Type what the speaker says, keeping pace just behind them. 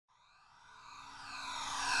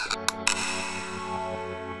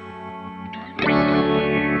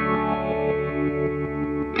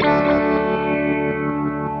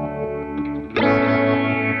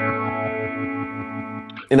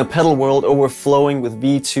In a pedal world overflowing with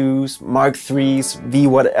V2s, Mark IIIs, V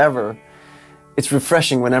whatever, it's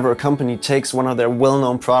refreshing whenever a company takes one of their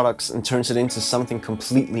well-known products and turns it into something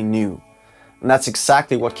completely new. And that's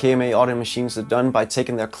exactly what KMA Audio Machines have done by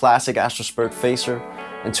taking their classic Astrospurt Phaser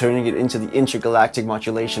and turning it into the intergalactic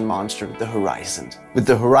modulation monster, the Horizont. With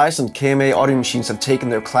the Horizont, KMA Audio Machines have taken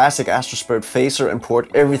their classic Astrospurt Phaser and poured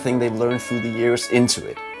everything they've learned through the years into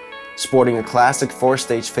it. Sporting a classic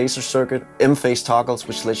 4-stage phaser circuit, emphase toggles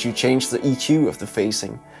which lets you change the EQ of the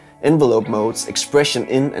phasing, envelope modes, expression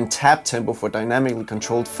in and tap tempo for dynamically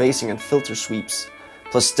controlled phasing and filter sweeps,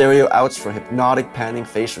 plus stereo outs for hypnotic panning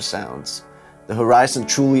phaser sounds. The Horizont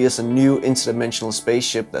truly is a new interdimensional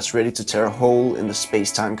spaceship that's ready to tear a hole in the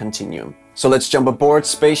space-time continuum. So let's jump aboard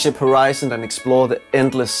Spaceship Horizont and explore the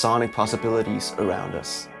endless sonic possibilities around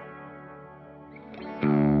us.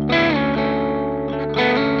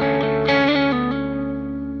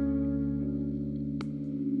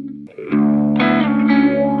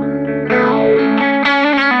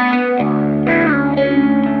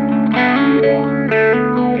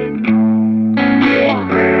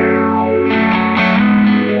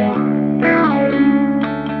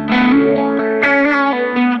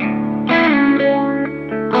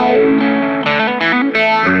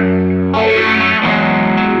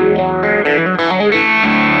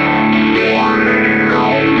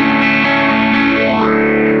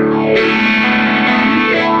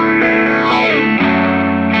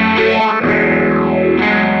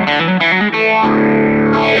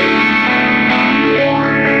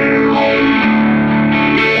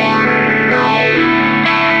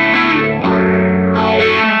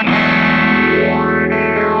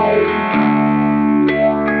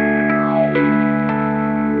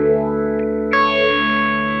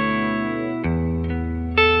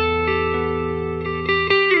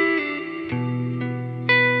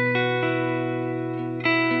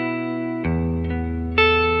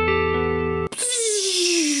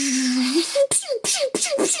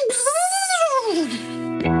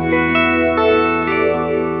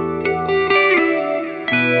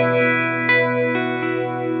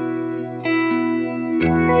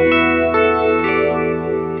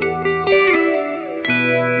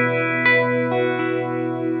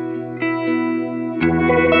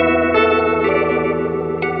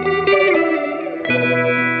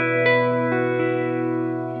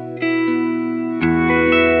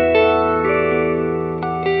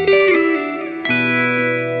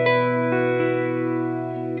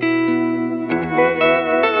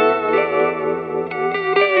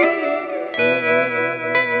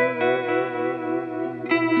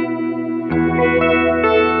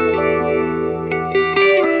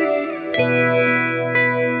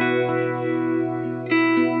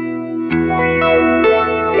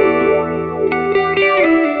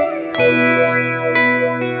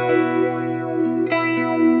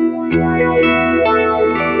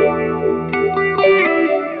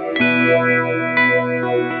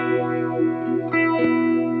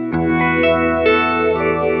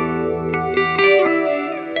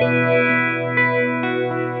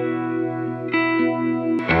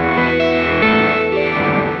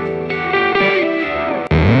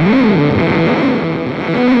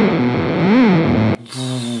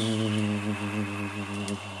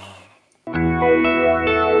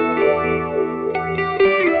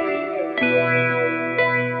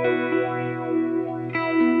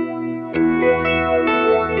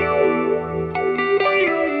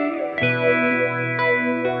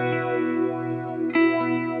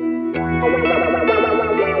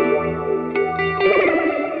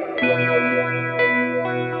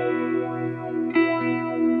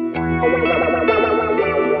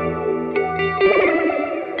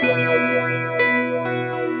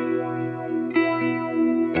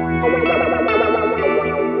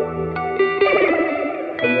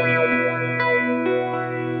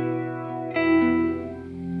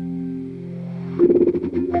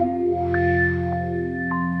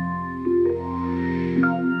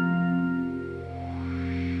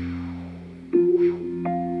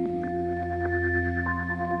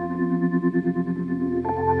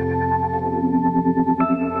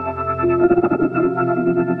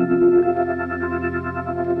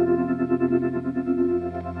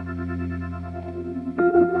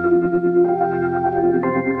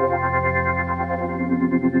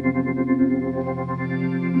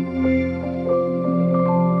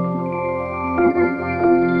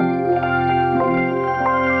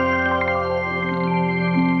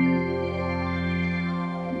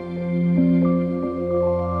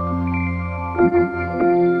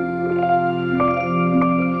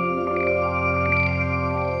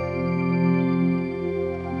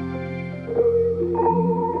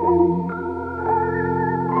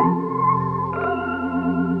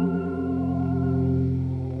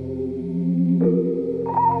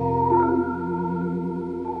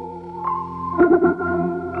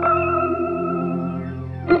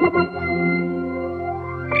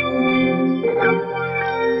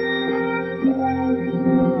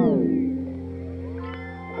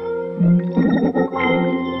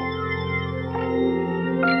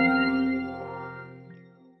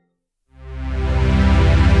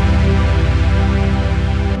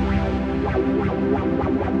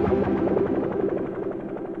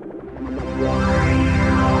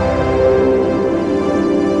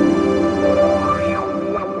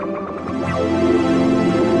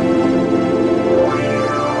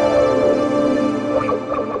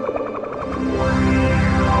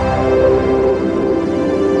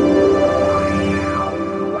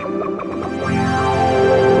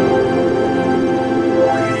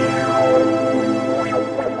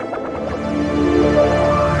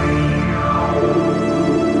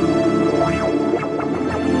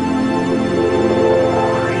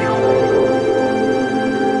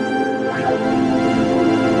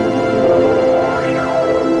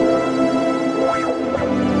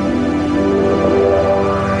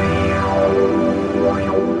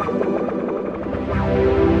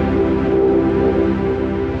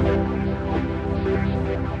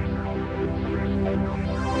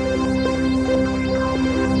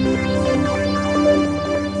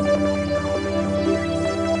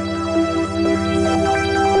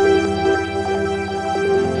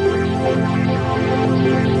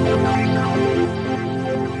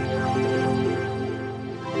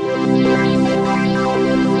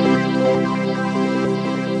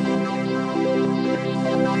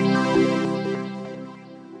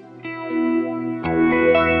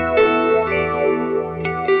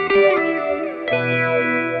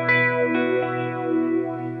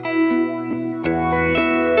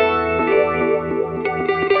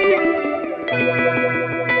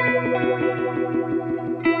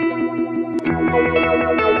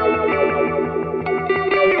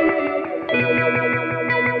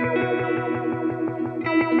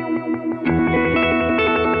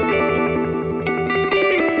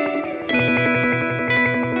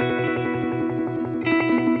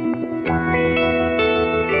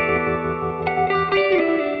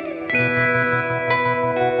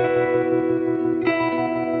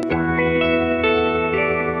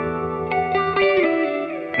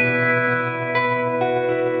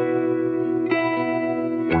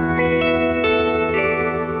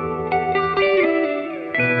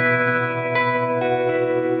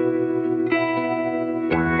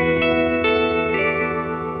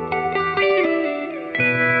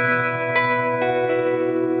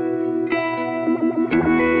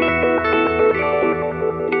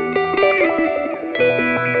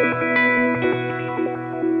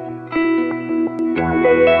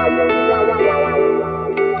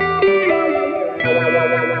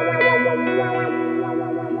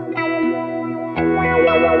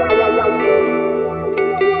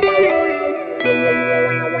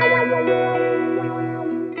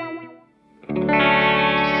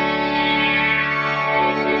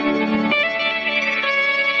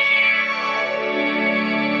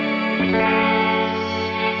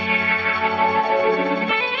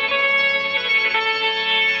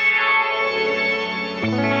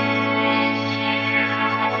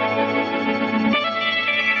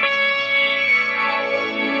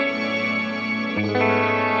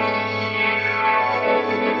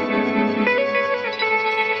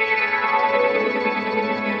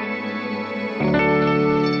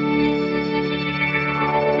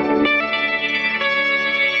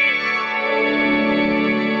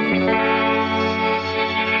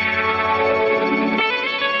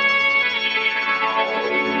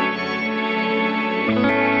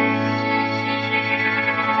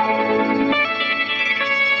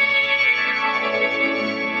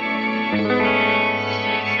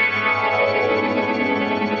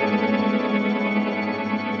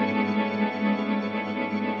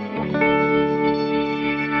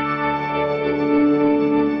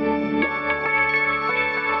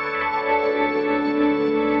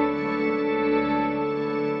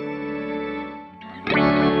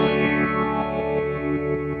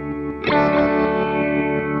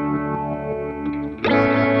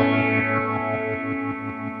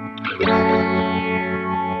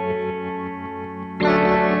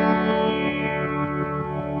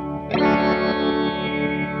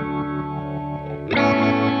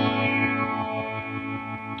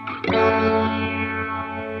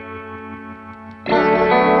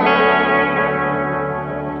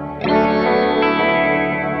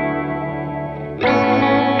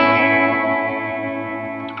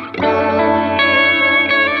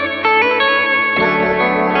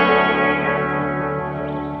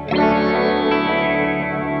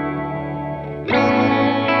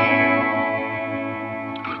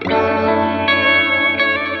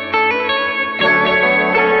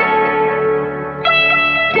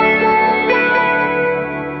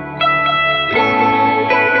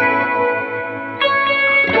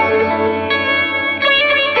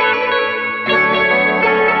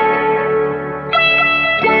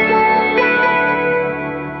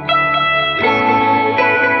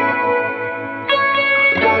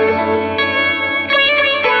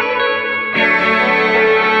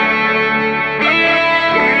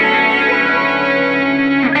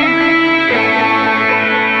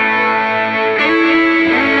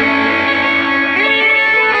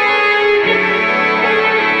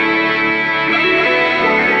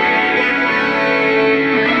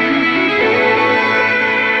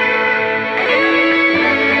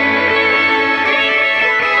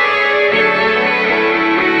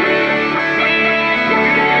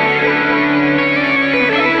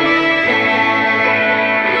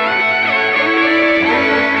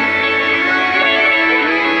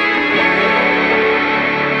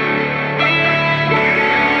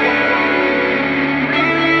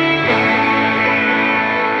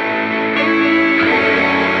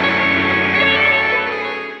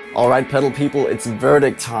 Alright pedal people, it's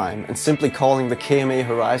verdict time, and simply calling the KMA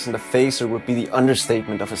Horizont a phaser would be the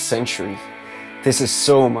understatement of a century. This is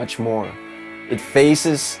so much more. It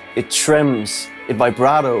phases, it trims, it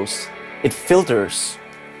vibratos, it filters,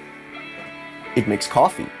 it makes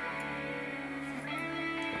coffee.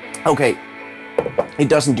 Okay, it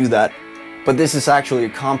doesn't do that, but this is actually a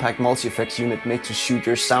compact multi-effects unit made to shoot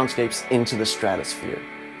your soundscapes into the stratosphere.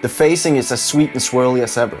 The phasing is as sweet and swirly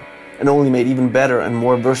as ever, and only made even better and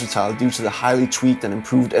more versatile due to the highly tweaked and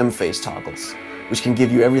improved emphase toggles, which can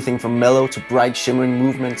give you everything from mellow to bright shimmering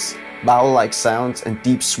movements, vowel-like sounds and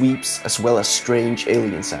deep sweeps, as well as strange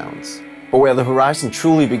alien sounds. But where the Horizont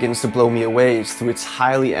truly begins to blow me away is through its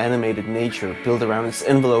highly animated nature built around its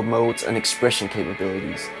envelope modes and expression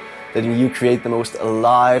capabilities, letting you create the most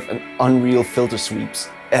alive and unreal filter sweeps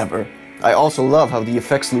ever. I also love how the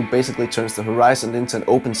effects loop basically turns the Horizont into an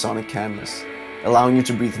open sonic canvas, allowing you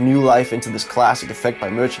to breathe new life into this classic effect by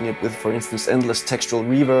merging it with, for instance, endless textural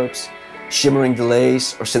reverbs, shimmering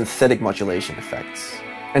delays, or synthetic modulation effects.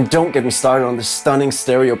 And don't get me started on the stunning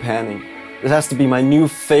stereo panning. It has to be my new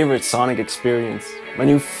favorite sonic experience, my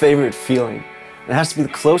new favorite feeling. It has to be the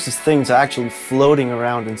closest thing to actually floating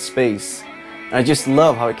around in space. And I just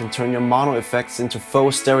love how it can turn your mono effects into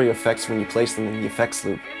faux stereo effects when you place them in the effects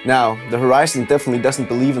loop. Now, the Horizont definitely doesn't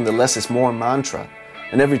believe in the less is more mantra,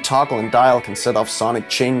 and every toggle and dial can set off sonic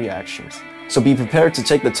chain reactions. So be prepared to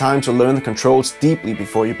take the time to learn the controls deeply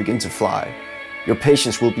before you begin to fly. Your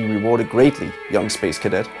patience will be rewarded greatly, young space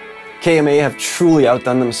cadet. KMA have truly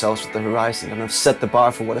outdone themselves with the Horizont and have set the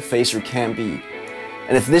bar for what a phaser can be.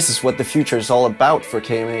 And if this is what the future is all about for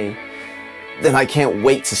KMA, then I can't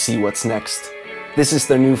wait to see what's next. This is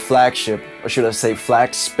their new flagship, or should I say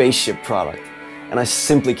flag spaceship product, and I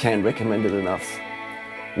simply can't recommend it enough.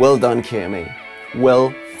 Well done, KMA.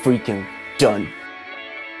 Well freaking done.